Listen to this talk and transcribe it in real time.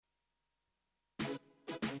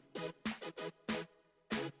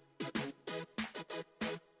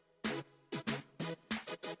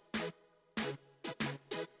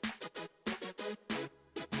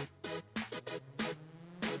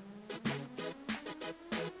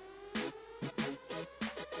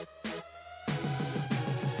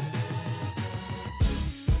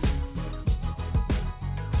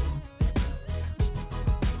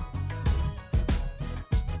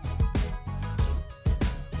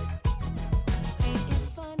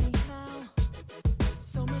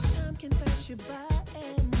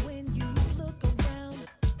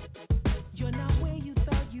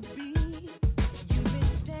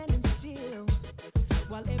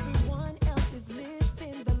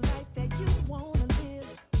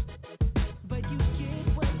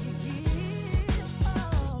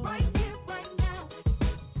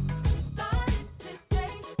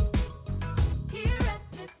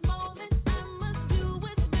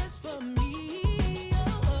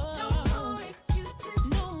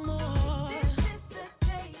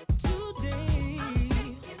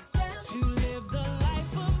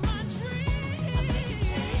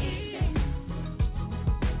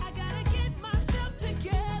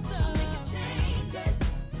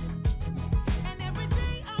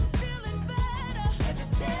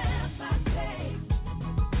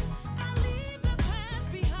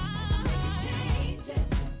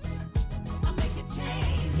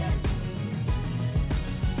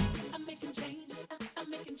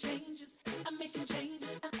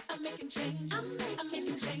change. I'm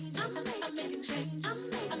making change. I'm making change.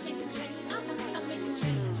 I'm making change. I'm making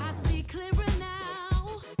change. I see clearer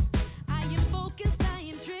now. I am focused. I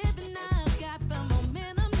am driven. I've got the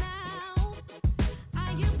momentum now.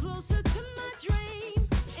 I am closer to my dream,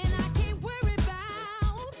 and I can't worry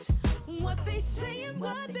about what they say and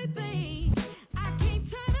what they think. I can't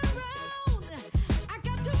turn around. I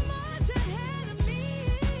got too much ahead of me.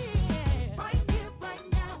 Right here,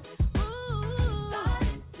 right now. Ooh,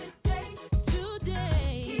 Starting today.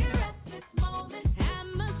 today. Here at this moment. I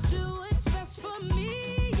must do what's best for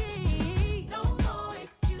me. No more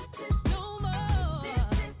excuses. No more.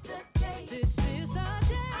 This is the day. This is our I'm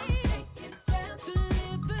day taking steps. to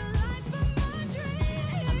live the life of my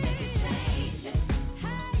I'm making dreams. changes.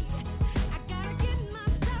 Hey, I gotta get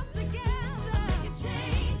myself together. Making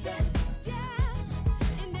changes.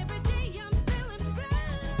 Yeah, and every day I'm feeling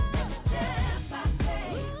better. Step by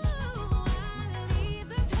step. Ooh, I leave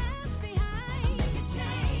the past behind. Making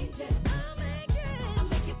changes. I'm I'm making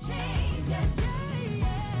making changes. yeah,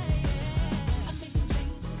 yeah. I'm making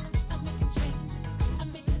changes. I'm making changes. I'm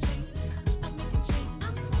making changes. I'm making changes. I'm making changes.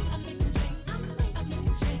 I'm making changes. I'm making changes.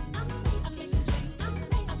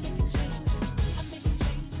 I'm making changes. I'm making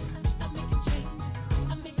changes. I'm making changes.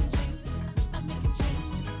 I'm making changes. I'm making changes.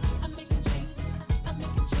 I'm making changes. I'm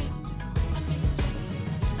making changes. I'm making changes.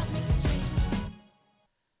 I'm making changes.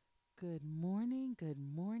 Good morning, good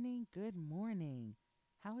morning, good morning.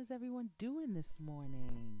 How is everyone doing this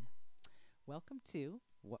morning? Welcome to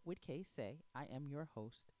What Would Kay Say? I am your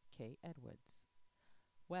host, Kay Edwards.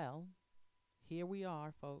 Well, here we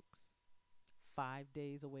are, folks, 5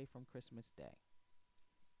 days away from Christmas Day.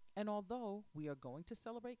 And although we are going to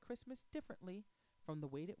celebrate Christmas differently from the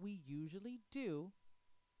way that we usually do,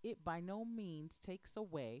 it by no means takes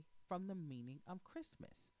away from the meaning of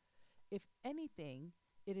Christmas. If anything,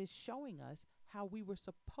 it is showing us how we were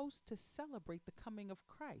supposed to celebrate the coming of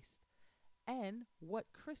Christ and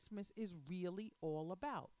what Christmas is really all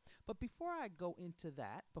about. But before I go into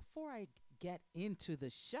that, before I get into the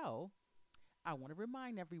show, I want to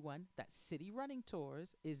remind everyone that City Running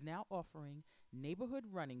Tours is now offering neighborhood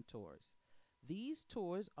running tours. These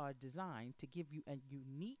tours are designed to give you a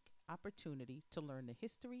unique opportunity to learn the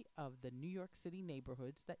history of the New York City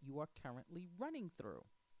neighborhoods that you are currently running through.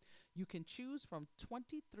 You can choose from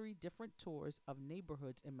 23 different tours of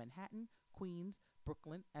neighborhoods in Manhattan, Queens,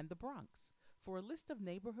 Brooklyn, and the Bronx. For a list of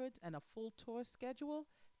neighborhoods and a full tour schedule,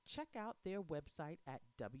 check out their website at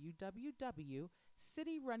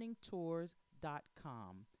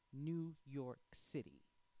www.cityrunningtours.com, New York City.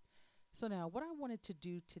 So now what I wanted to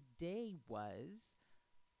do today was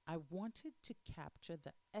I wanted to capture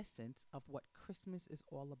the essence of what Christmas is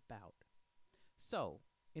all about. So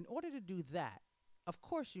in order to do that, of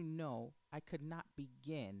course, you know I could not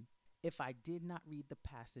begin if I did not read the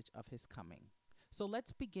passage of his coming. So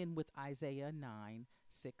let's begin with Isaiah 9,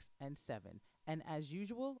 6, and 7. And as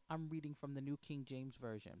usual, I'm reading from the New King James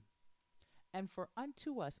Version. And for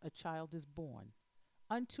unto us a child is born,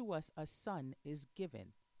 unto us a son is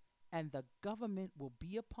given, and the government will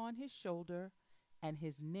be upon his shoulder, and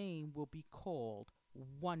his name will be called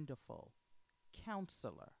Wonderful,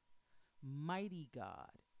 Counselor, Mighty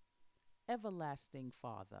God, Everlasting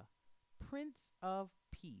Father, Prince of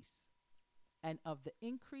Peace. And of the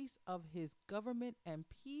increase of his government and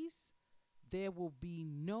peace, there will be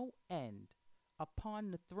no end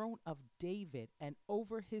upon the throne of David and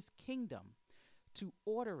over his kingdom, to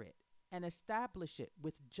order it and establish it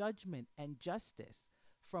with judgment and justice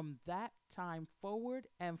from that time forward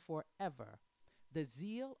and forever. The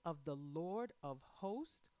zeal of the Lord of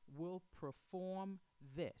hosts will perform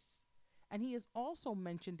this. And he is also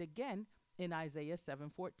mentioned again in Isaiah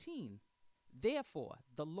 7:14. Therefore,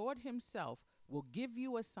 the Lord himself will give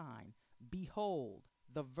you a sign. Behold,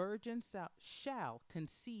 the virgin shall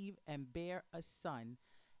conceive and bear a son,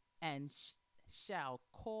 and shall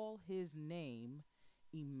call his name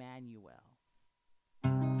Emmanuel.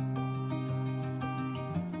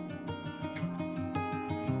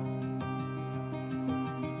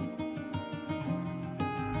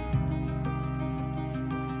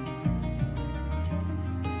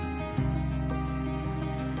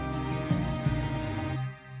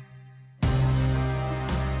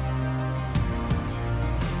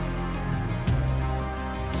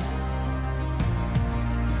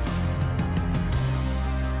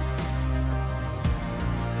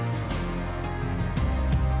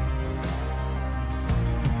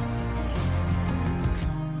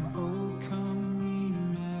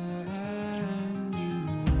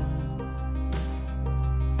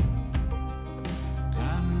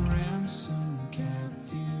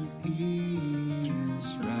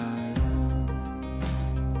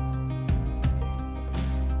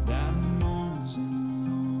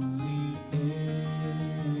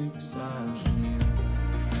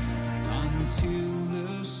 until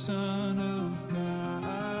the Son of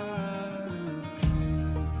God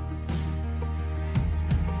appeared.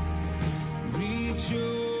 Rejoice,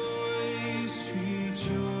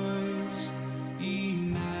 rejoice,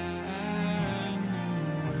 Emmanuel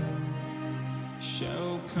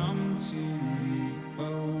shall come to thee,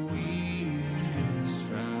 O Israel.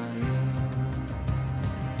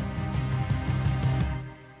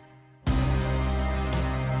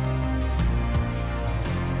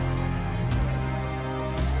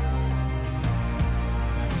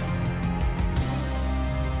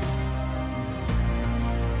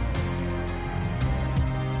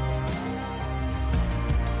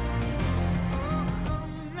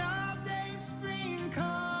 Now they sprinkle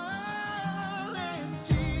and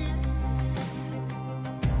cheer.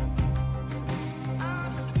 Our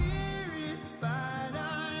spirits by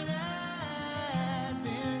thine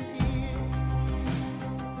advent here.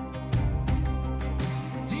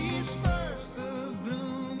 Disperse the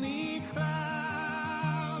gloomy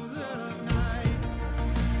clouds of night,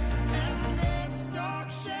 and its dark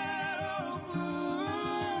shadows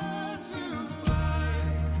put to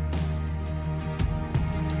flight.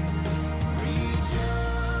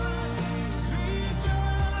 Rejoice,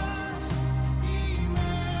 rejoice, Emmanuel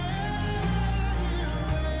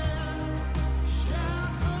shall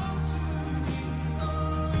come to thee, O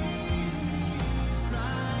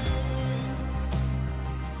Israel.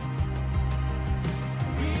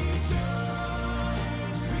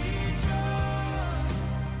 Rejoice, rejoice,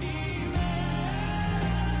 Emmanuel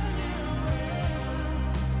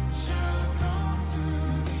shall come to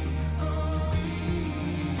thee, O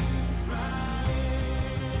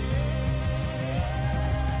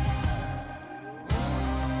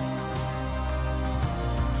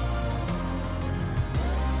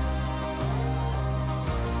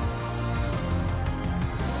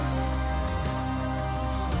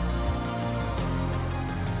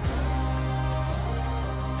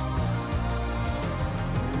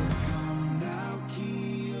Come, thou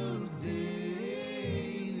Key of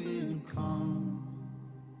David, come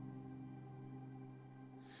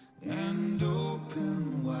and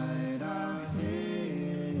open wide our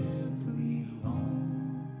heavenly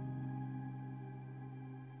home.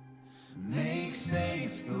 Make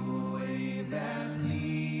safe the way that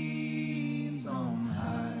leads on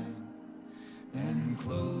high, and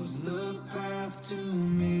close the path to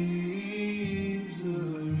misery.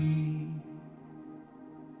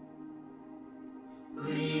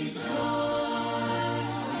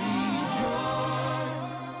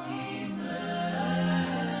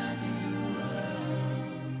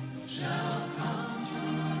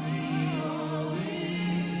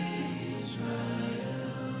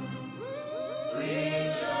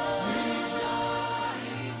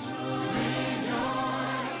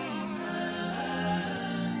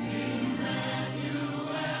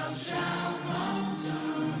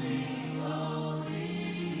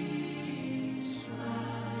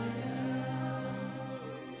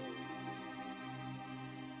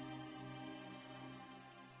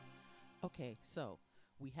 Okay, so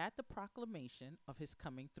we had the proclamation of his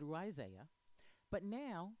coming through Isaiah, but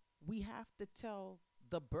now we have to tell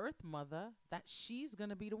the birth mother that she's going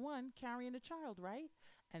to be the one carrying the child, right?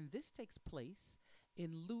 And this takes place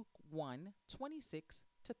in Luke 1:26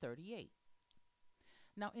 to 38.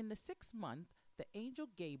 Now, in the 6th month, the angel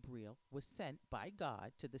Gabriel was sent by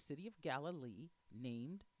God to the city of Galilee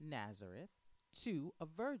named Nazareth to a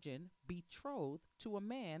virgin betrothed to a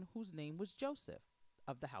man whose name was Joseph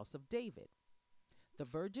of the house of David. The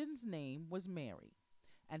virgin's name was Mary.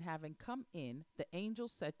 And having come in, the angel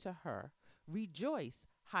said to her, Rejoice,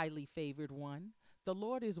 highly favored one, the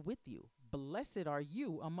Lord is with you. Blessed are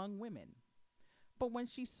you among women. But when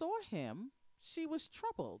she saw him, she was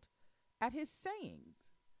troubled at his saying,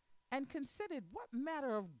 and considered, what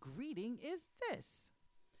manner of greeting is this?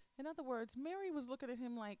 In other words, Mary was looking at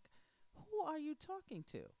him like, who are you talking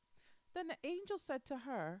to? Then the angel said to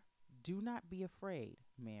her, Do not be afraid,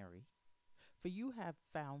 Mary, for you have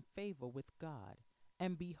found favor with God.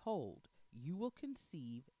 And behold, you will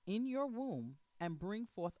conceive in your womb and bring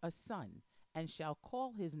forth a son, and shall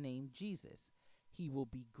call his name Jesus. He will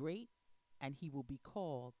be great, and he will be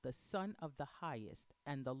called the Son of the Highest,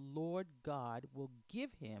 and the Lord God will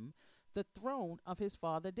give him the throne of his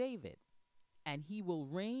father David. And he will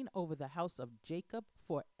reign over the house of Jacob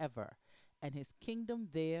forever, and his kingdom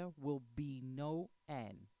there will be no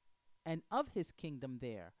end. And of his kingdom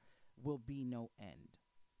there will be no end.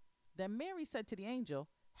 Then Mary said to the angel,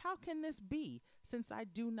 How can this be, since I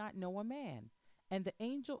do not know a man? And the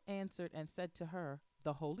angel answered and said to her,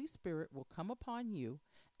 The Holy Spirit will come upon you,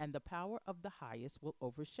 and the power of the highest will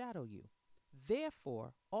overshadow you.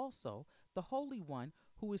 Therefore also The Holy One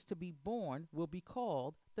who is to be born will be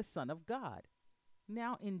called the Son of God.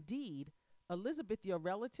 Now, indeed, Elizabeth, your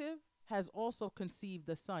relative, has also conceived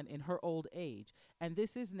the son in her old age, and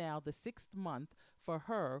this is now the 6th month for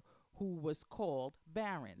her who was called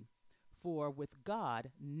barren. For with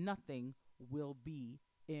God nothing will be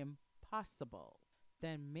impossible.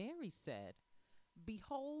 Then Mary said,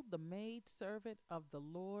 Behold the maid servant of the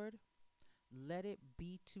Lord, let it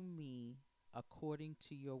be to me according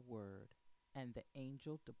to your word. And the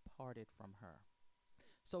angel departed from her.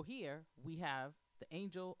 So here we have the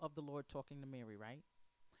angel of the Lord talking to Mary, right?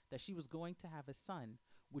 That she was going to have a son,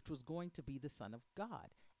 which was going to be the Son of God,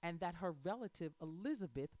 and that her relative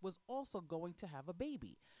Elizabeth was also going to have a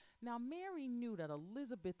baby. Now, Mary knew that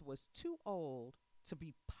Elizabeth was too old to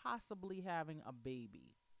be possibly having a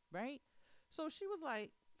baby, right? So she was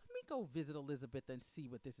like, let me go visit Elizabeth and see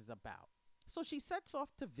what this is about. So she sets off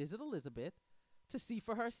to visit Elizabeth to see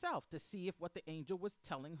for herself, to see if what the angel was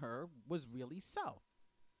telling her was really so.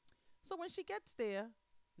 So when she gets there,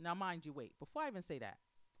 now mind you, wait, before I even say that,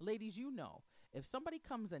 ladies, you know, if somebody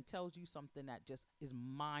comes and tells you something that just is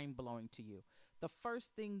mind-blowing to you, the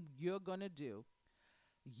first thing you're going to do,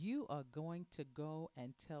 you are going to go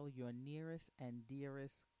and tell your nearest and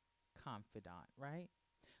dearest confidant, right?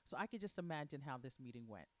 So I could just imagine how this meeting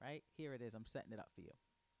went, right? Here it is. I'm setting it up for you.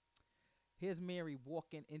 Here's Mary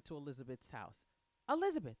walking into Elizabeth's house.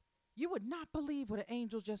 Elizabeth, you would not believe what an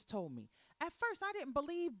angel just told me. At first, I didn't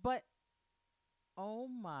believe, but oh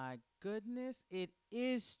my goodness, it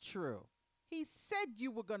is true. He said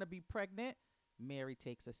you were going to be pregnant. Mary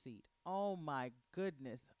takes a seat. Oh my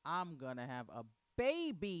goodness, I'm going to have a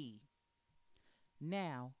baby.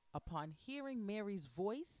 Now, upon hearing Mary's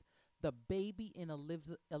voice, the baby in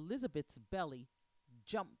Elizabeth's belly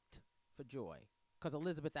jumped for joy. Because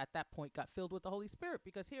Elizabeth at that point got filled with the Holy Spirit,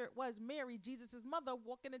 because here it was, Mary, Jesus' mother,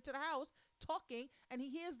 walking into the house, talking, and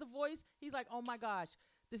he hears the voice. He's like, oh my gosh,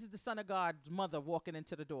 this is the Son of God's mother walking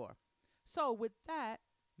into the door. So with that,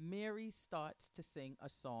 Mary starts to sing a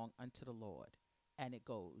song unto the Lord. And it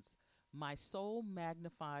goes, my soul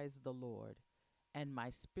magnifies the Lord, and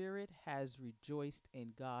my spirit has rejoiced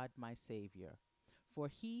in God my Savior. For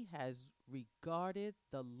he has regarded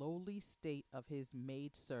the lowly state of his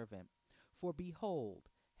maidservant. For behold,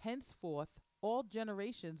 henceforth all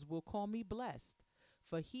generations will call me blessed.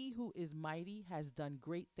 For he who is mighty has done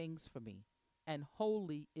great things for me, and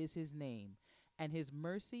holy is his name, and his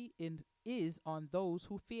mercy is on those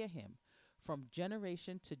who fear him, from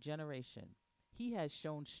generation to generation. He has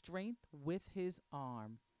shown strength with his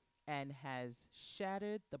arm, and has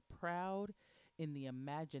shattered the proud in the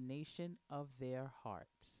imagination of their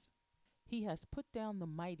hearts. He has put down the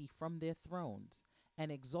mighty from their thrones, and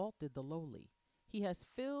exalted the lowly. He has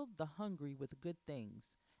filled the hungry with good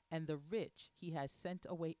things, and the rich he has sent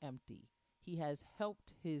away empty. He has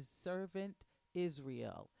helped his servant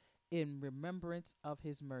Israel in remembrance of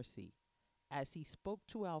his mercy, as he spoke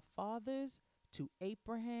to our fathers, to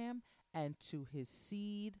Abraham, and to his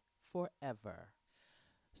seed forever.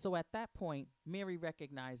 So at that point, Mary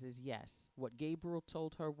recognizes, yes, what Gabriel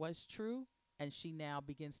told her was true, and she now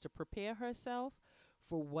begins to prepare herself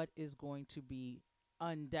for what is going to be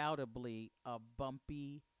undoubtedly a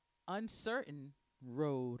bumpy, uncertain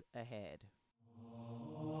road ahead.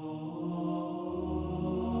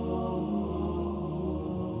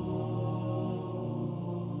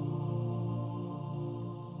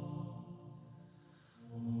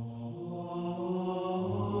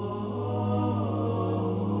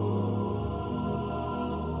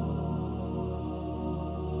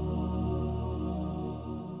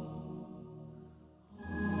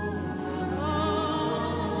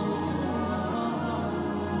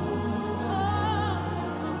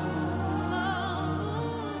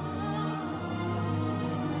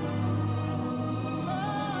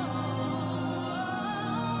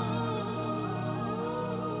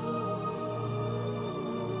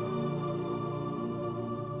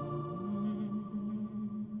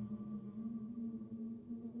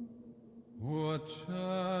 What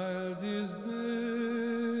child is this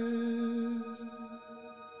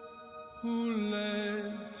who lay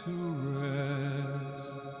to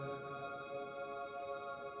rest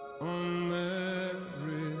on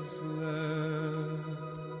Mary's lap?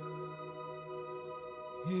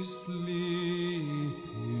 He's sleeping.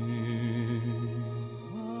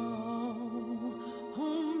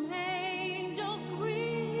 Whom angels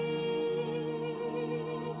greet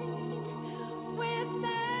with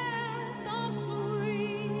anthems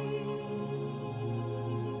sweet,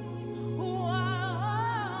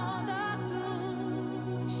 while the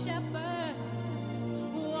good shepherds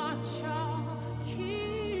watch are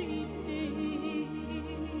keeping.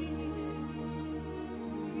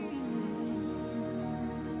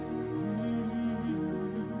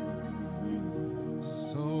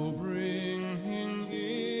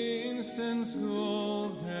 Frankincense,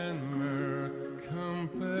 gold, and myrrh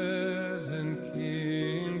compares and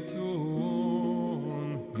came to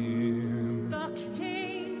own him. The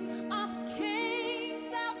King of Kings,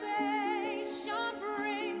 salvation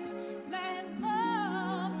brings. Let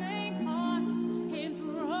loving hearts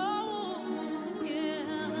enthrone Him.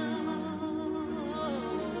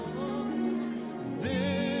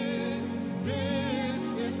 This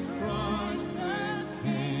is Christ the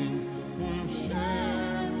King, whom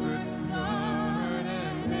shepherds guard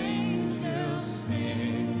and angels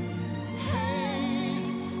sing.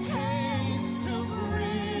 Haste, haste to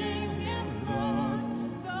bring Him, Lord,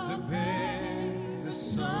 the babe, the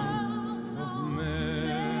Son of Mary.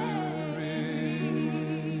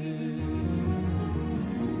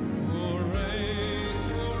 Oh, raise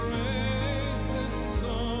the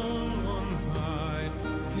Son on high.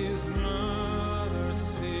 His mother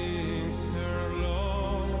sings her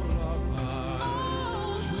lullaby.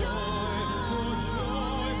 Joy, for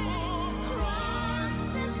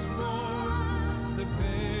Christ is born, the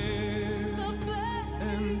babe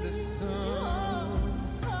and the Son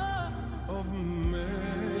of Mary.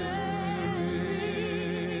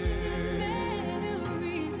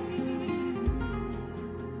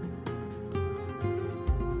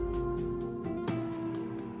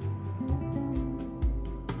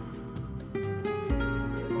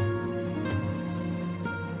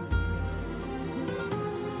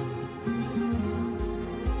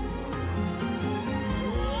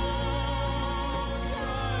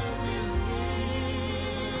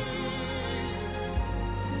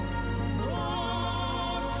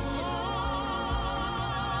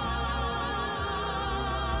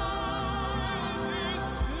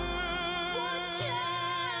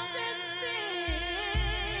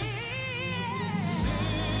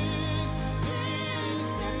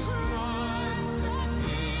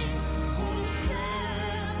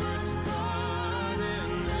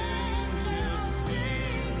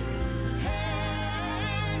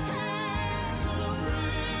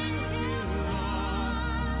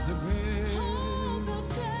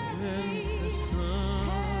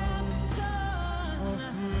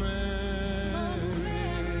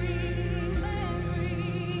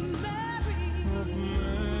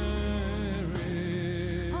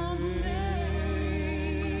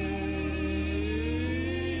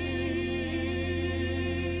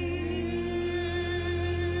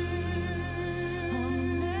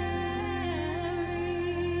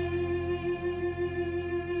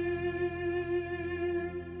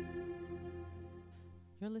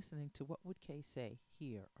 You're listening to What Would Kay Say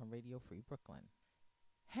here on Radio Free Brooklyn.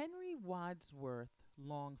 Henry Wadsworth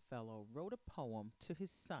Longfellow wrote a poem to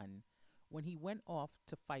his son when he went off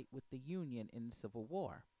to fight with the Union in the Civil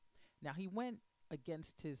War. Now, he went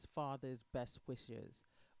against his father's best wishes,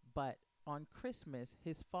 but on Christmas,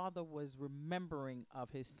 his father was remembering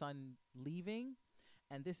of his son leaving,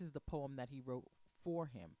 and this is the poem that he wrote for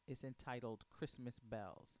him. It's entitled Christmas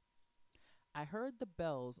Bells. I heard the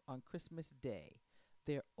bells on Christmas Day,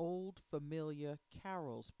 their old familiar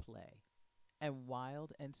carols play, and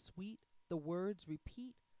wild and sweet the words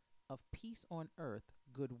repeat of peace on earth,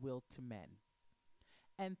 goodwill to men.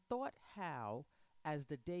 And thought how, as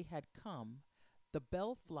the day had come, the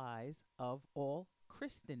bell flies of all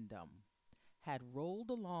Christendom had rolled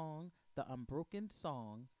along the unbroken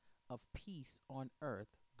song of peace on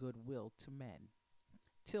earth, goodwill to men,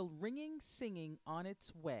 till ringing, singing on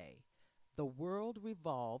its way, the world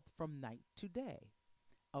revolved from night to day.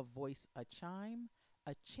 A voice, a chime,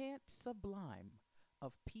 a chant sublime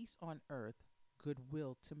of peace on earth,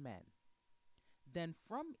 goodwill to men. Then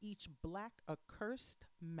from each black accursed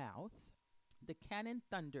mouth the cannon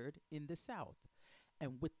thundered in the south,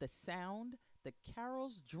 and with the sound the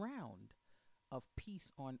carols drowned of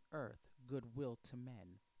peace on earth, goodwill to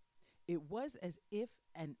men. It was as if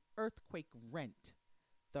an earthquake rent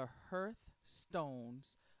the hearth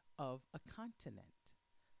stones of a continent,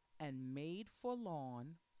 and made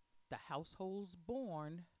forlorn the households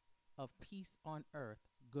born of peace on earth,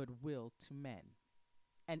 goodwill to men.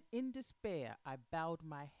 And in despair I bowed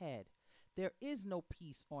my head. There is no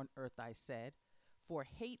peace on earth, I said, for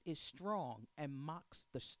hate is strong and mocks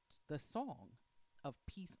the song of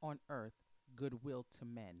peace on earth, goodwill to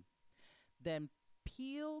men. Then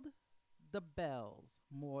pealed the bells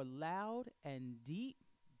more loud and deep.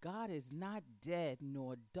 God is not dead,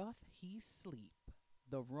 nor doth he sleep.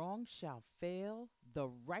 The wrong shall fail, the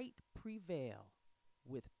right prevail,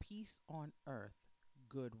 with peace on earth,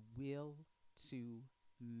 goodwill to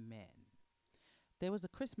men. There was a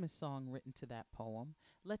Christmas song written to that poem.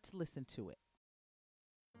 Let's listen to it.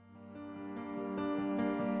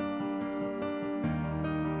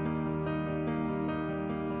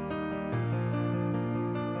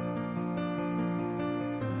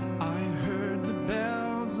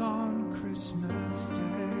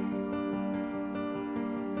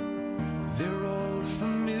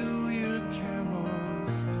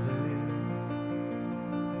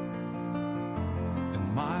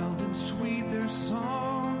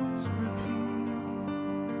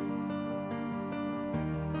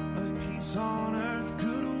 peace on earth,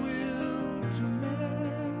 goodwill to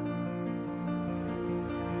men.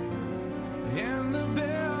 And the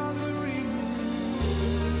bells are ringing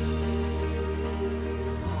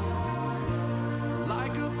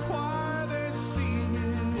like a choir, they're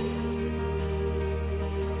singing.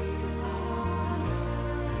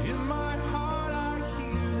 In my heart I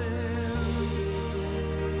hear them.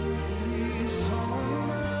 Peace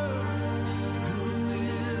on earth,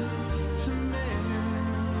 goodwill to men.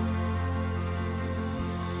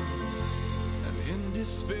 And in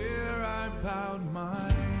despair I bowed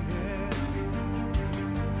my head.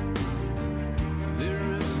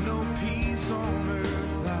 There is no peace on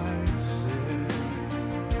earth, I said.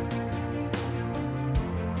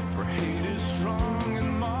 For hate is strong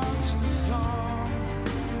and mocks the song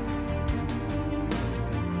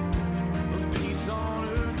of peace on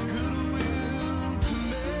earth, goodwill to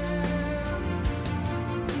men.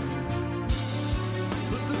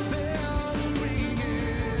 But the bells are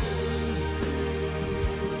ringing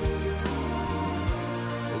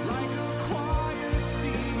like a choir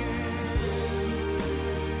singing.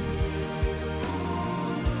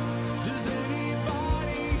 Does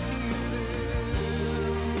anybody hear them?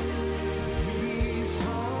 Peace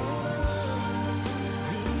on earth,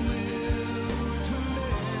 goodwill to men.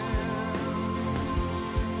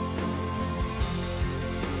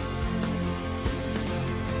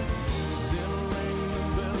 Then rang the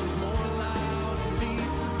bells more loud and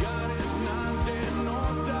deep. God is not dead, nor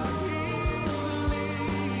does he sleep.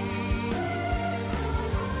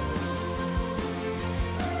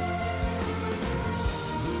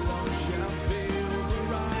 The wrong shall fail, the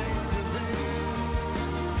right prevail.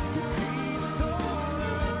 Peace on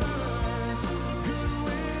earth,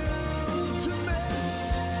 goodwill to men.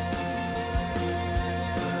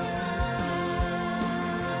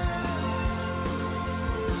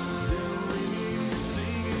 Then ringing,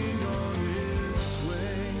 singing on its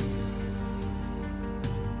way.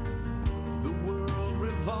 The world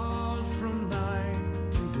revolves from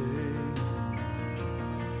night to day.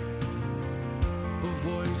 A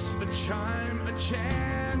voice, a chime, a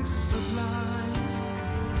chant sublime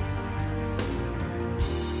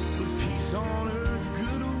of peace on earth,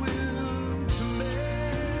 goodwill to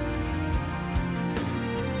men.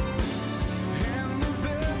 And the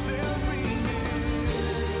bells they're ringing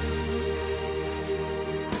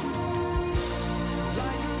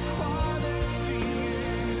like a choir they're singing.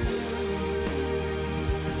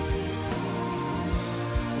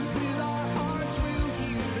 With our hearts we'll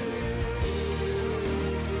hear them.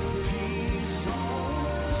 Peace on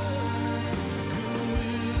earth,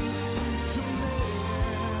 goodwill to men.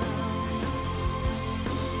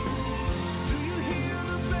 Do you hear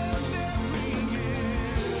the bells they're ringing?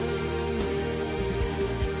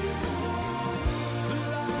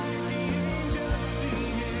 Like the angels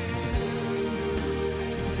singing.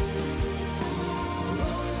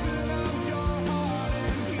 Open up your heart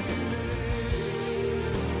and hear them.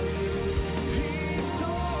 Peace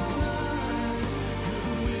on earth,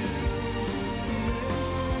 goodwill to men.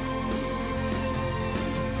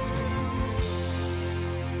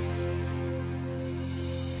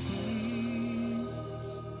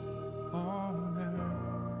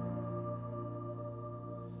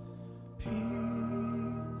 Peace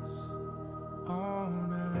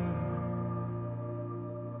on earth.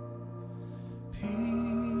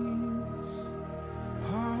 Peace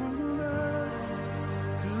on earth.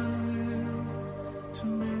 Goodwill to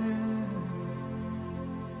men.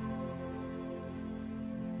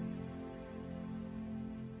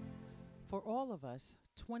 For all of us,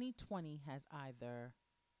 2020 has either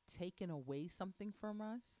taken away something from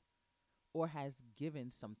us or has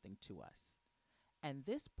given something to us. And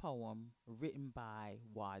this poem, written by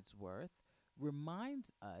Wadsworth,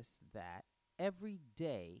 reminds us that every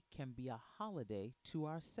day can be a holiday to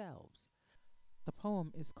ourselves. The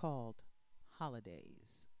poem is called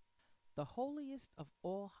Holidays. The holiest of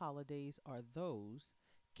all holidays are those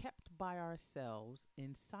kept by ourselves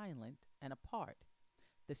in silent and apart,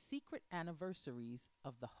 the secret anniversaries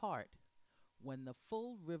of the heart when the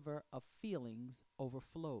full river of feelings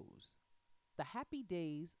overflows. The happy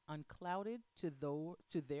days unclouded to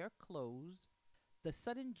their close, the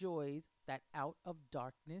sudden joys that out of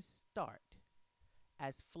darkness start,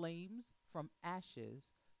 as flames from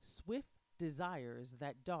ashes, swift desires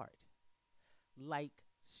that dart, like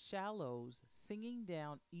shallows singing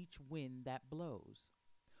down each wind that blows,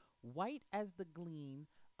 white as the gleam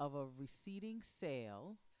of a receding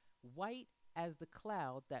sail, white as the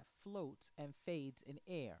cloud that floats and fades in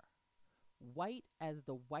air, white as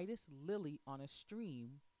the whitest lily on a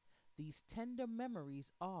stream. These tender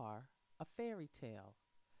memories are a fairy tale,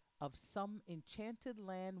 of some enchanted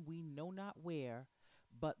land we know not where,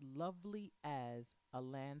 but lovely as a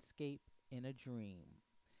landscape in a dream.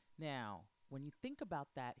 Now, when you think about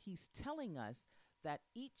that, he's telling us that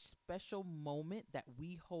each special moment that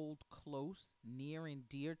we hold close, near, and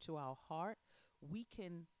dear to our heart, we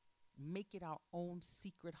can make it our own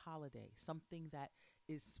secret holiday, something that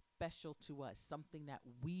is special to us, something that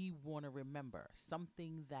we want to remember,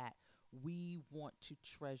 something that we want to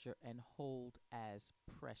treasure and hold as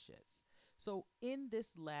precious. So, in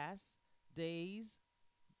this last days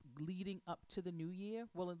leading up to the new year,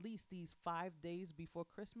 well, at least these 5 days before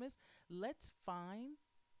Christmas, let's find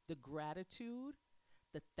the gratitude,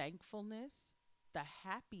 the thankfulness, the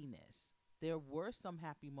happiness. There were some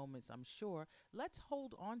happy moments, I'm sure. Let's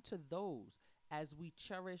hold on to those as we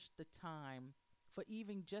cherish the time for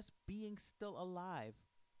even just being still alive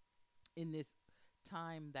in this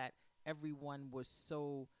time that everyone was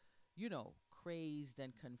so, crazed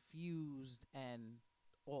and confused and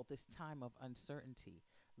all this time of uncertainty.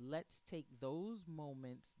 Let's take those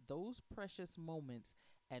moments, those precious moments,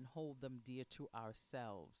 and hold them dear to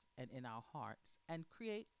ourselves and in our hearts and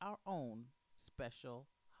create our own special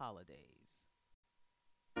holidays.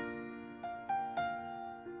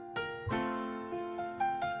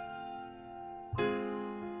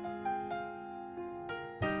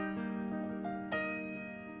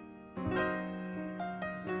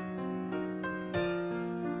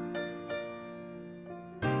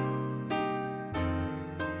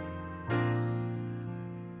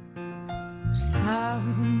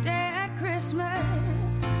 Someday at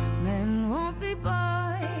Christmas, men won't be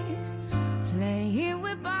boys, playing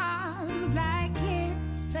with bombs like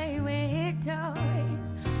kids play with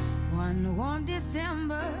toys. One warm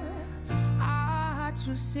December, our hearts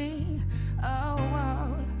will see a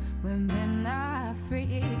world where men are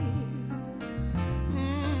free.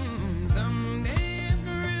 Someday at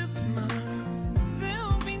Christmas,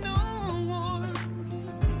 there'll be no wars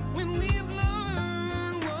when we've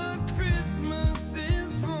learned what Christmas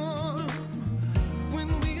is for.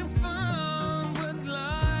 When we have found what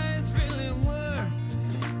life's really worth,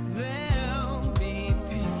 there'll be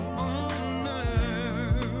peace on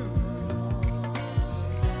earth.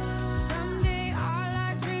 Someday all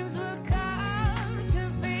our dreams will come to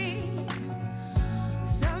be.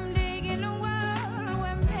 Someday in a world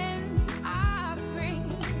where men are free.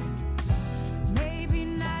 Maybe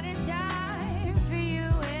not in time for you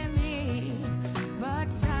and me, but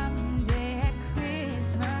someday at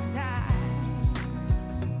Christmas time.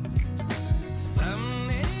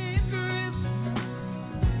 Someday at Christmas,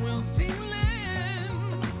 we'll see land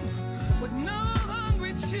with no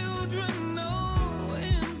hungry children, no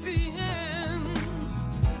empty hand.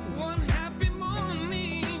 One happy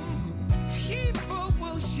morning, people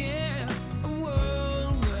will share a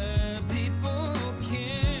world where people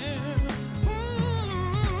care.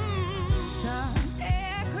 Someday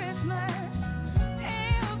at Christmas,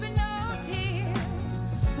 there'll be no tears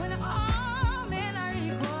when all men are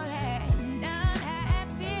equal and none have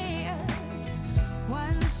fears.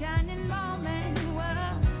 One shining moment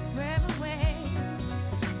will forever away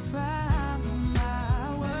from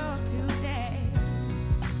our world today.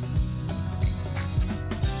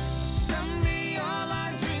 Someday all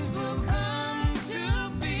our dreams will come to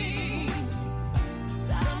be.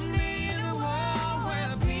 Someday in a world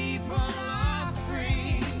where people are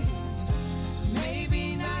free.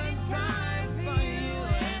 Maybe not in time for you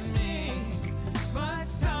and me, but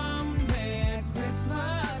someday at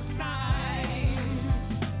Christmas time.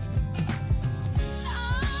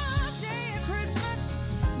 Someday at Christmas,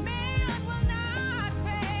 men will not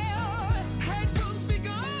fail. Hate will be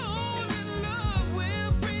gone and love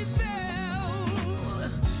will prevail.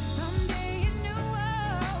 Someday a new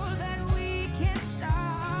world that we can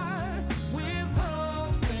start With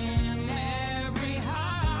hope in every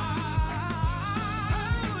heart.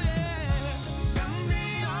 Oh yeah.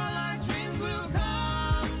 Someday all our dreams will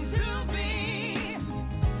come to be.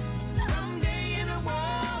 Someday in a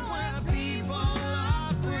world where people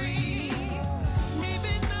are free.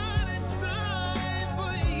 Maybe not in time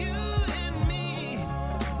for you and me,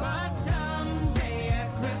 but someday at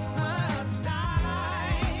Christmas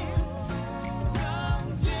time.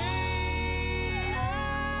 Someday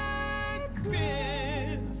at Christmas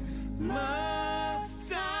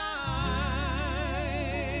time.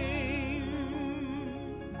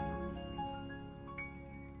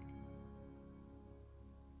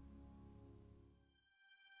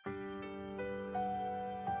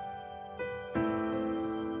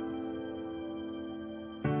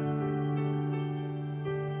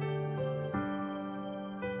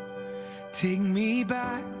 Take me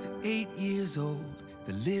back to 8 years old,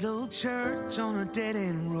 The little church on a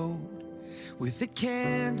dead-end road, with a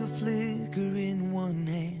candle flicker in one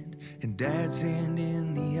hand and Dad's hand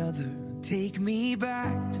in the other. Take me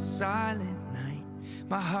back to silent night.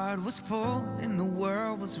 My heart was full and the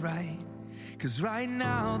world was right. 'Cause right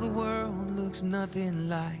now the world looks nothing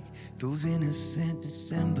like those innocent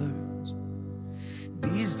Decembers.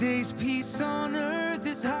 These days peace on earth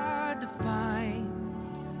is hard to find,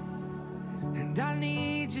 and I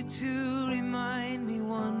need you to remind me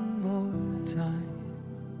one more time.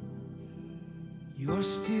 You're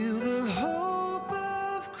still the hope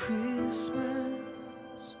of Christmas.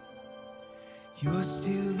 You're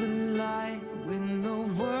still the light when the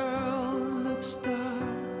world looks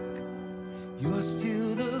dark. You're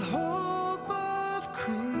still the hope of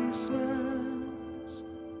Christmas.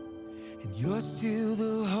 And you're still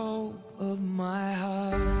the hope of my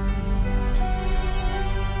heart.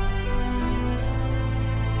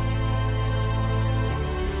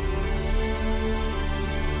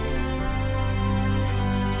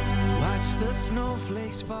 The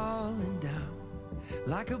snowflakes falling down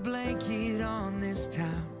like a blanket on this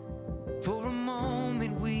town. For a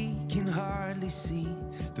moment we can hardly see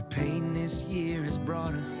the pain this year has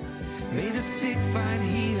brought us. May the sick find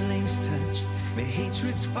healing's touch. May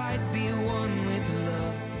hatred's fight be one with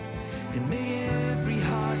love. And may every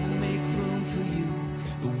heart make room for you,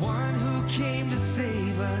 the one who came to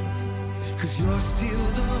save us. 'Cause you're still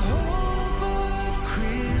the hope of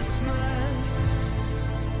Christmas.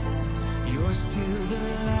 You're still the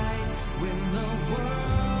light when the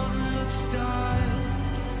world looks dark.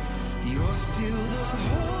 You're still the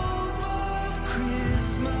hope of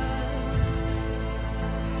Christmas.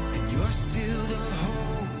 And you're still the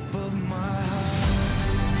hope of my heart.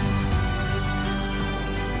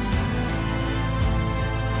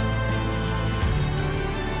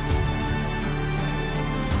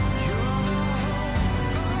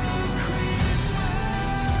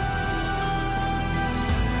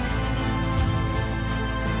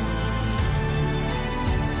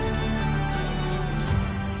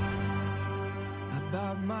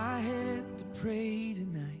 My head to pray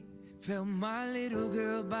tonight, felt my little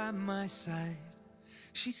girl by my side.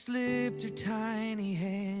 She slipped her tiny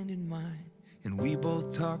hand in mine, and we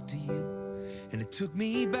both talked to you. And it took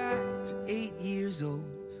me back to 8 years old,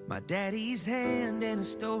 my daddy's hand and a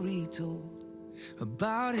story told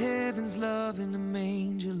about heaven's love in the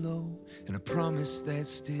manger low, and a promise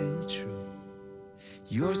that's still true.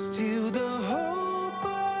 You're still the hope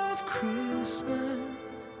of Christmas.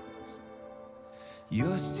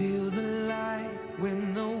 You're still the light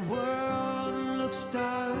when the world looks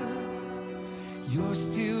dark. You're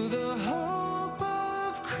still the hope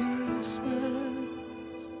of Christmas.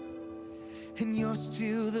 And you're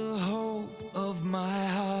still the hope of my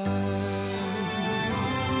heart.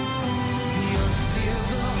 You're still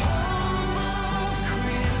the hope of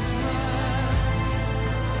Christmas.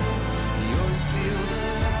 You're still the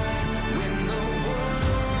light when the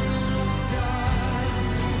world looks dark.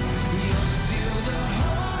 You're still the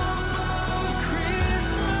hope of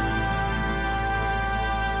Christmas.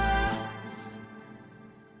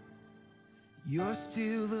 You're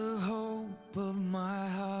still the hope of my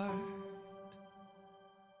heart.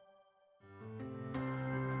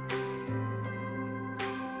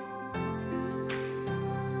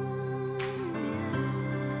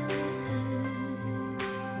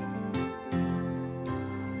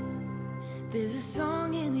 There's a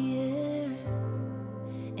song in the air,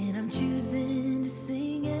 and I'm choosing to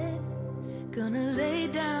sing it. Gonna lay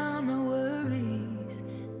down my worries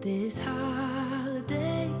this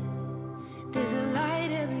holiday. There's a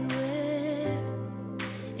light everywhere,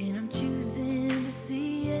 and I'm choosing to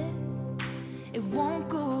see it. It won't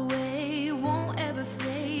go away, it won't ever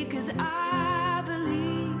fade, 'cause I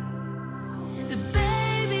believe the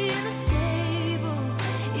baby in the stable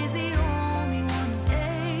is the only one who's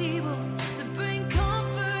able to bring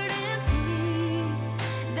comfort and peace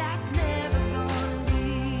that's never gonna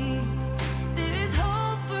leave. There is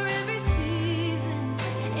hope for every season,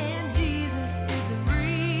 and Jesus is the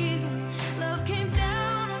reason. Love came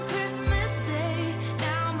down on Christmas Day.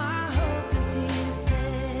 Now my hope is here to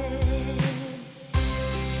stay.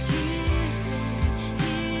 Here to stay,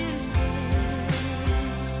 here to stay.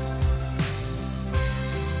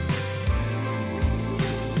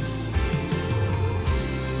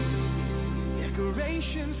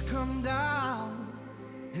 Decorations come down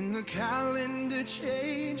and the calendar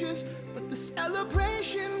changes, but the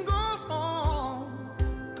celebration goes on,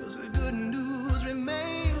 'cause the good news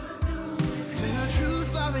remains. And the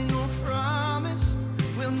truth of your promise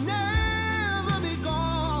will never be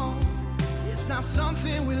gone. It's not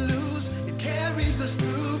something we lose, it carries us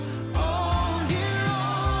through all year long.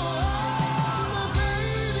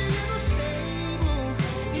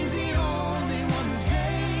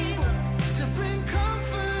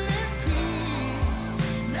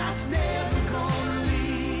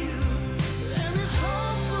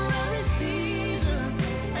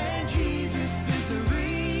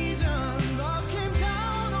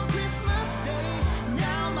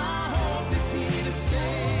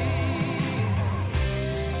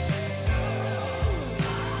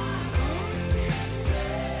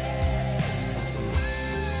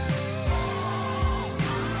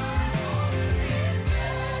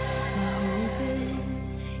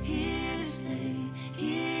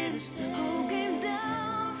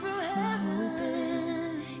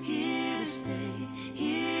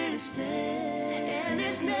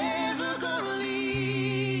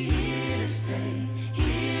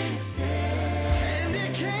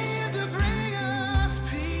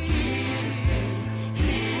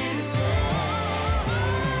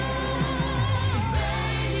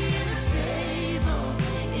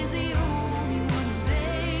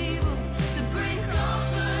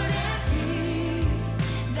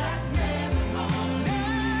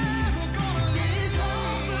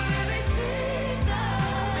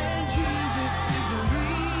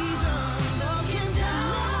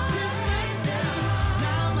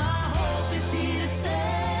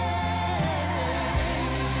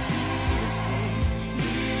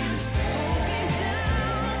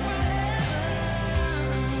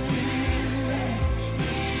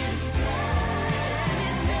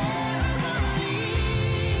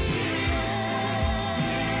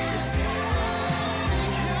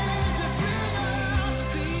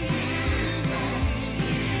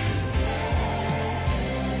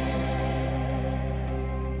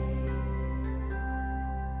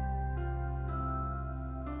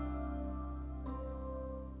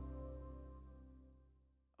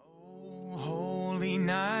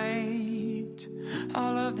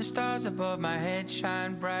 All of the stars above my head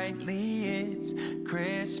shine brightly. It's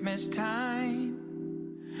Christmas time.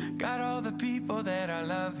 Got all the people that I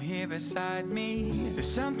love here beside me. There's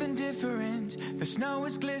something different. The snow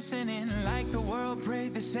is glistening, like the world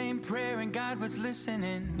prayed the same prayer and God was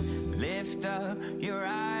listening. Lift up your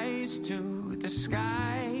eyes to the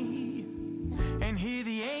sky and hear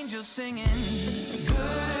the angels singing.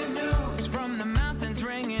 Good news from the mountains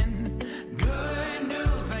ringing. Good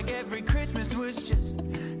news, like every Christmas wish just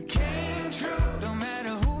came true. No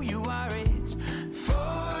matter who you are, it's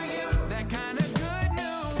for you. That kind of good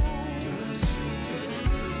news.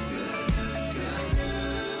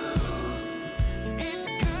 It's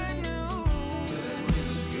good news.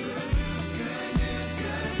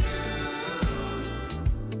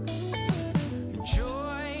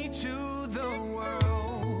 Joy to the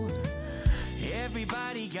world.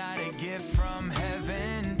 Everybody got a gift from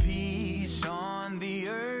heaven. Peace on the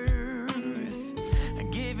earth,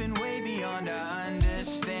 giving way beyond our understanding.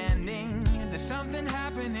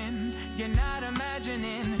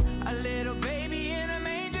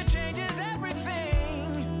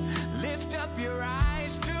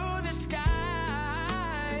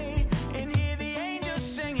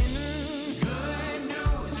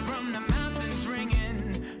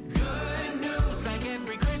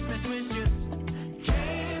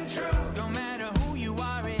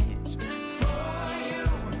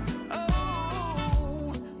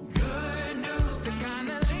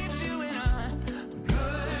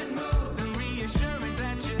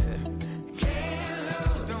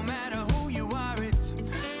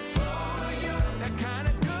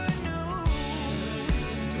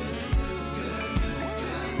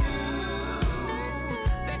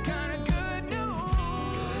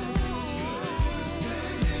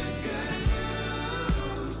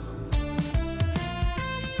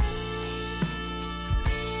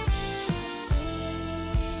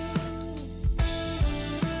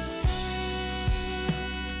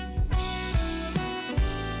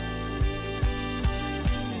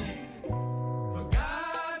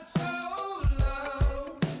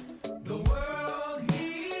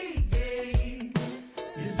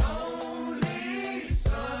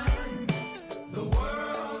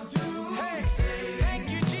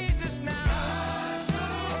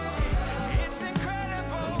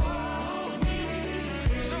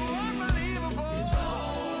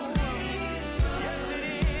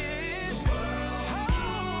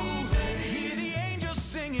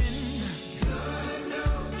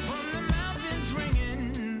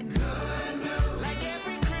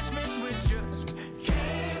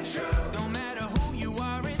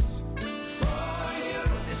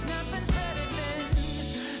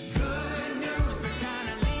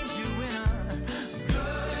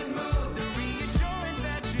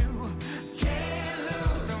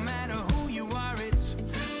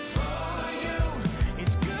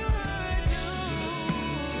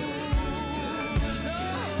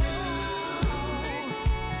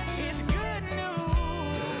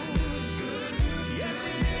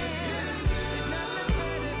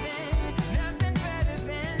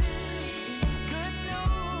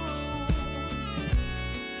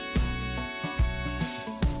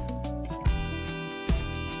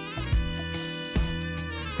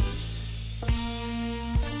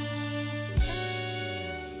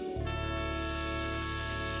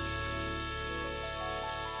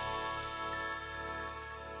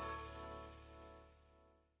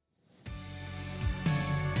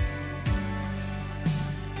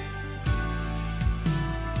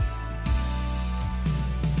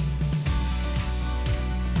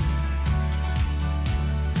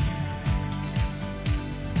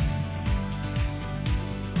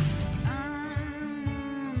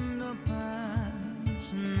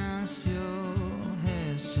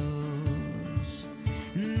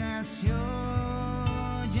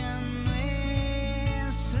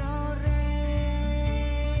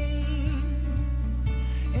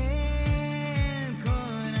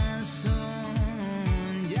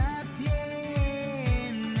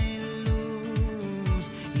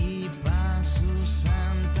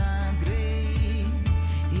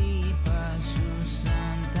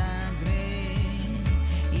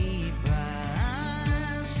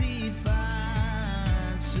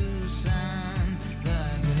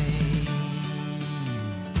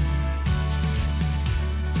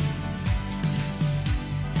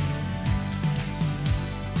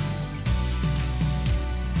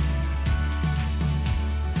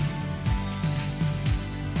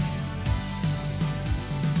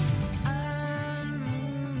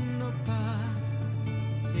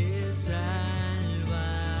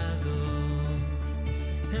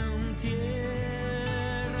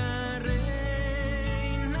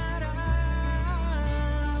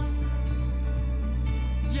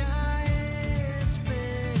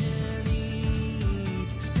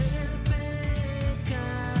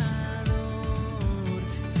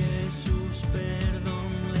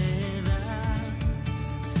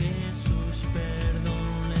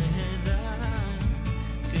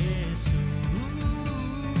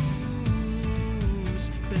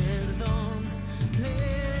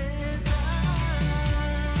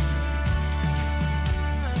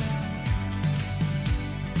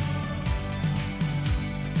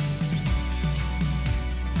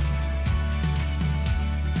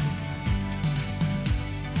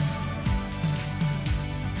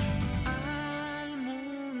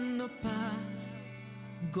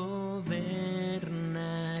 gobernará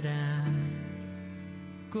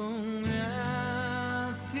con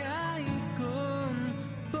gracia y con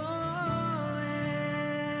poder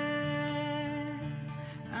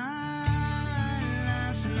a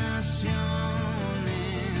las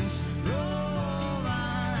naciones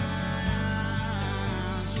probará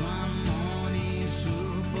su amor y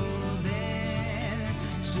su poder,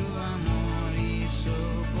 su amor y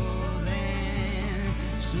su poder,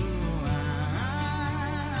 su amor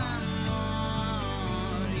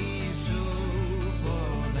y su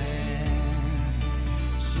poder,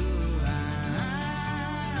 su amor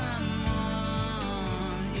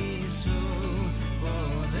y su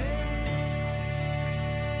poder.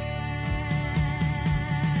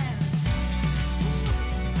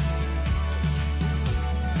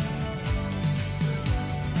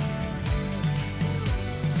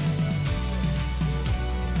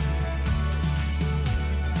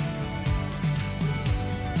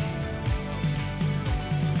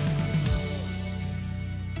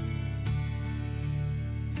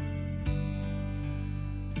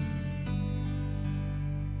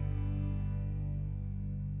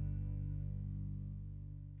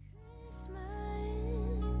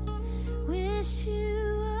 Christmas. Wish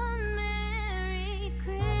you a Merry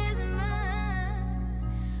Christmas.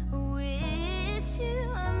 Wish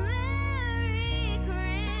you a Merry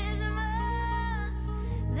Christmas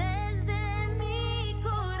desde mi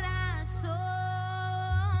corazón.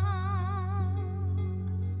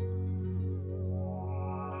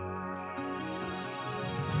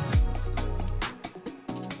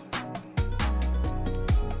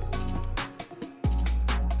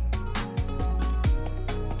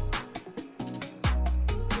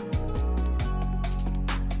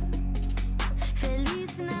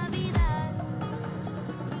 Feliz Navidad,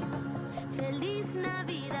 feliz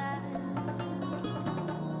Navidad,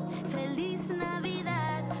 feliz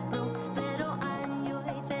Navidad, próspero año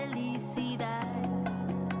y felicidad.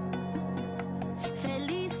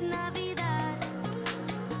 Feliz Navidad,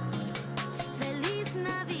 feliz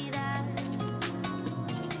Navidad,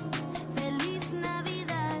 feliz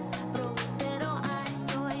Navidad, próspero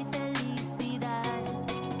año y felicidad.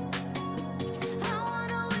 I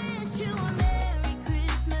wanna wish you a Merry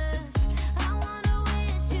Christmas. I wanna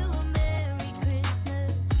wish you a Merry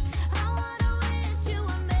Christmas. I wanna wish you a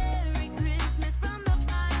Merry Christmas from the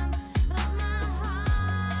bottom of my heart.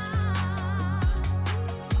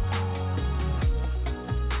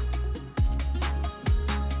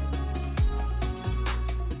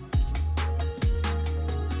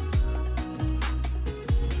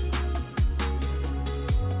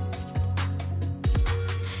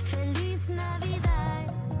 Feliz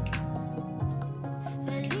Navidad,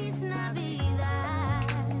 feliz Navidad,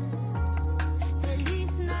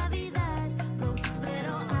 feliz Navidad,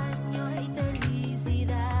 próspero año y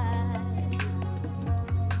felicidad.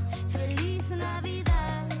 Feliz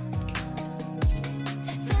Navidad,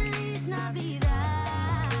 feliz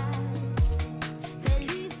Navidad,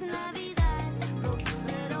 feliz Navidad,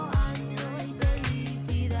 próspero año y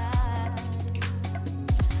felicidad.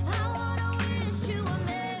 I wanna wish you a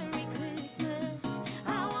Merry Christmas. I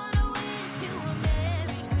wanna wish you a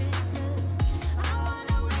Merry Christmas. I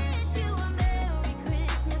wanna wish you a Merry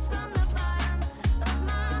Christmas from the bottom of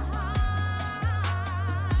my heart.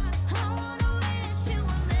 I wanna wish you a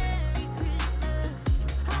Merry Christmas.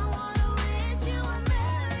 I wanna wish you a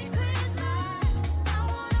Merry Christmas. I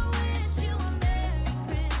wanna wish you a Merry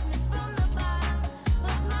Christmas from the bottom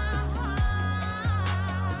of my heart.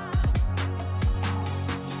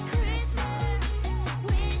 Christmas,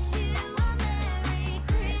 wish you a Merry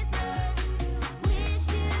Christmas. Wish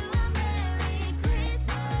you a Merry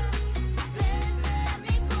Christmas desde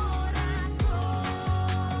mi corazón.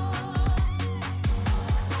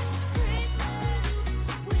 Christmas,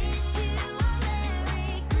 wish you a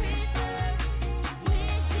Merry Christmas.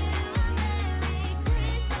 Wish you a Merry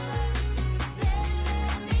Christmas desde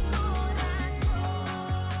mi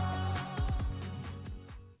corazón.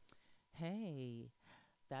 Hey,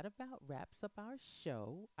 that about wraps up our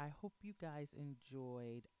show. I hope you guys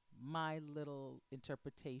enjoyed my little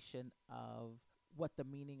interpretation of what the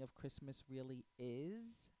meaning of Christmas really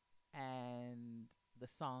is and the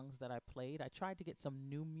songs that I played. I tried to get some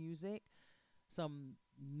new music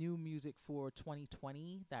for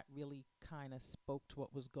 2020 that really kind of spoke to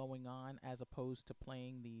what was going on, as opposed to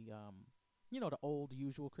playing the the old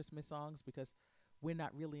usual Christmas songs, because we're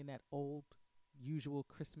not really in that old usual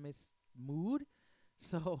Christmas mood.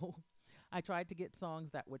 So I tried to get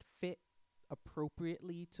songs that would fit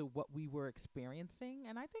appropriately to what we were experiencing,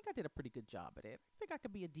 and I think I did a pretty good job at it. I think I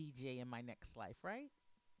could be a DJ in my next life, right?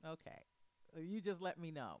 Okay. You just let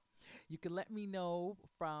me know. You can let me know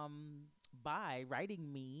by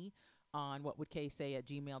writing me on what would Kay say at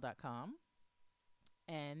gmail.com.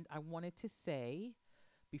 And I wanted to say,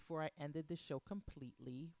 before I ended the show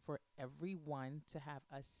completely, for everyone to have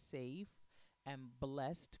a safe and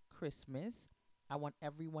blessed Christmas. I want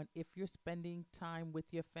everyone, if you're spending time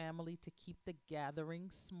with your family, to keep the gathering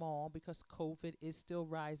small because COVID is still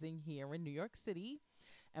rising here in New York City.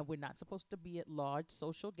 And we're not supposed to be at large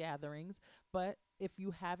social gatherings. But if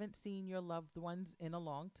you haven't seen your loved ones in a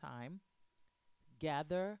long time,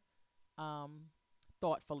 gather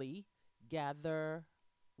thoughtfully, gather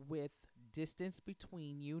with distance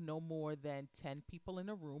between you, no more than 10 people in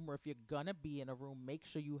a room, or if you're gonna be in a room, make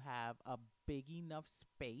sure you have a big enough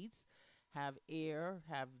space, have air,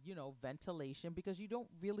 have, ventilation, because you don't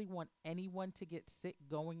really want anyone to get sick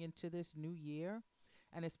going into this new year.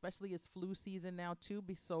 And especially it's flu season now too.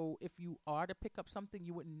 So if you are to pick up something,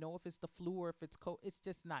 you wouldn't know if it's the flu or if it's cold. It's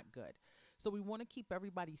just not good. So we want to keep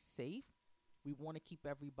everybody safe. We want to keep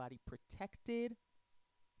everybody protected.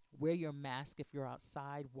 Wear your mask if you're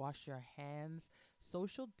outside. Wash your hands.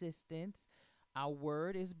 Social distance. Our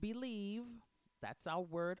word is believe. That's our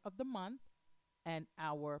word of the month. And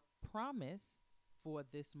our promise for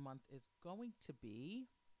this month is going to be,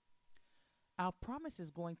 our promise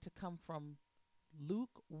is going to come from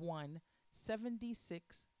Luke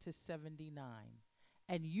 1:76 to 79.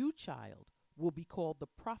 And you, child, will be called the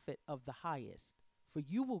prophet of the highest, for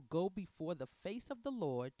you will go before the face of the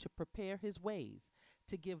Lord to prepare his ways,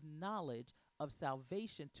 to give knowledge of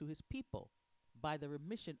salvation to his people by the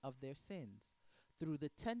remission of their sins, through the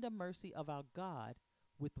tender mercy of our God,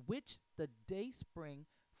 with which the day spring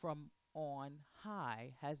from on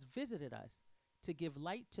high has visited us, to give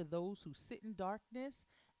light to those who sit in darkness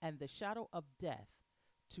and the shadow of death,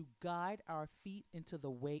 to guide our feet into the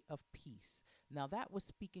way of peace. Now that was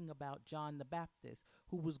speaking about John the Baptist,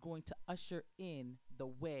 who was going to usher in the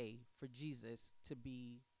way for Jesus to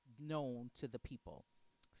be known to the people.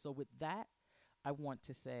 So with that, I want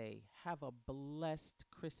to say, have a blessed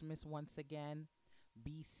Christmas once again.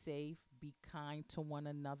 Be safe, be kind to one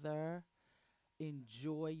another,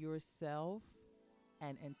 enjoy yourself,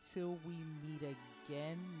 and until we meet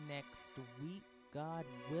again next week, God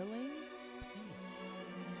willing, peace.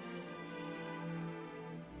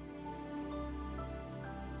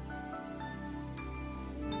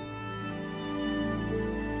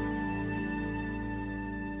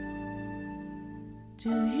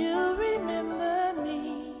 Do you remember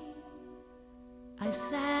me? I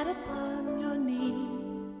sat upon your knee.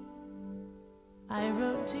 I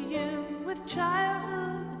wrote to you with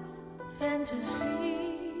childhood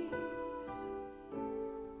fantasies.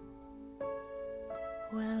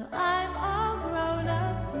 Well, I'm all grown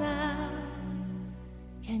up now.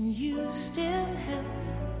 Can you still help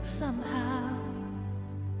somehow?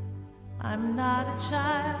 I'm not a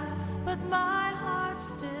child, but my heart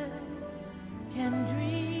still can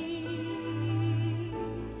dream.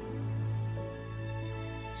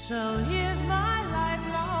 So here's my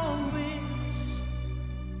lifelong wish,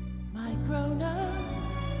 my grown-up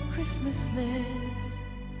Christmas list,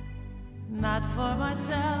 not for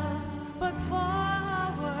myself, but for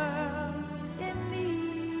a world in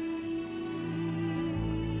need.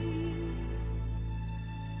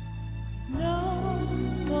 No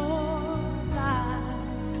more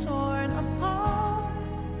lives torn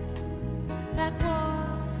apart, that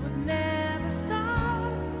wars would never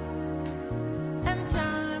start, and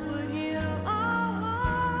time would heal our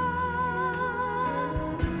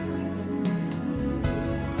hearts.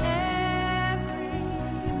 Every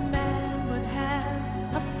man would have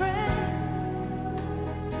a friend,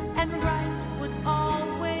 and right would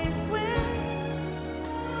always win,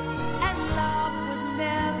 and love would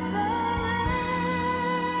never end.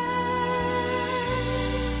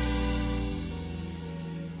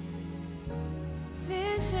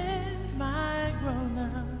 This is my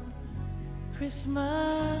grown-up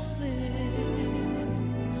Christmas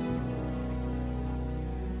list.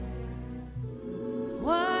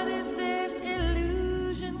 What is this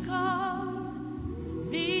illusion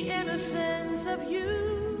called? The innocence of you.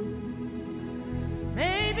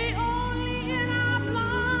 Maybe only in our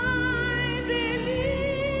blind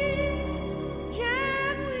belief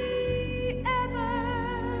can we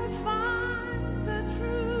ever find the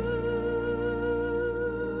truth.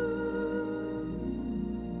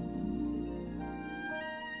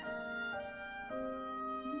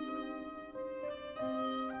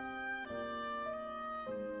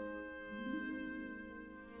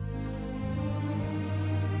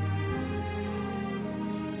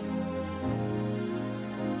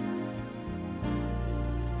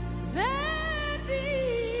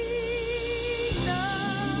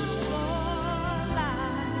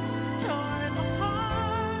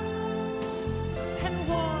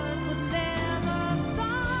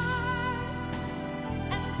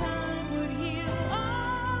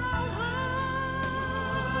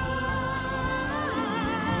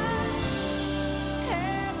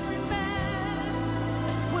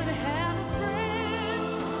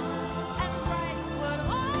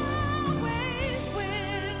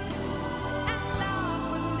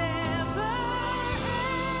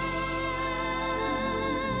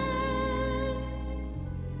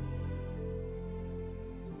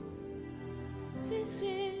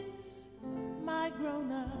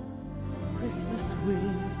 Christmas wish.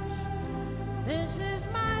 This is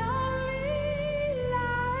my only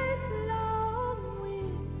lifelong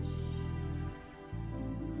wish.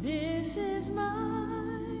 This is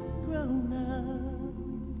my grown-up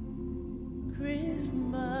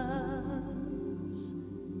Christmas.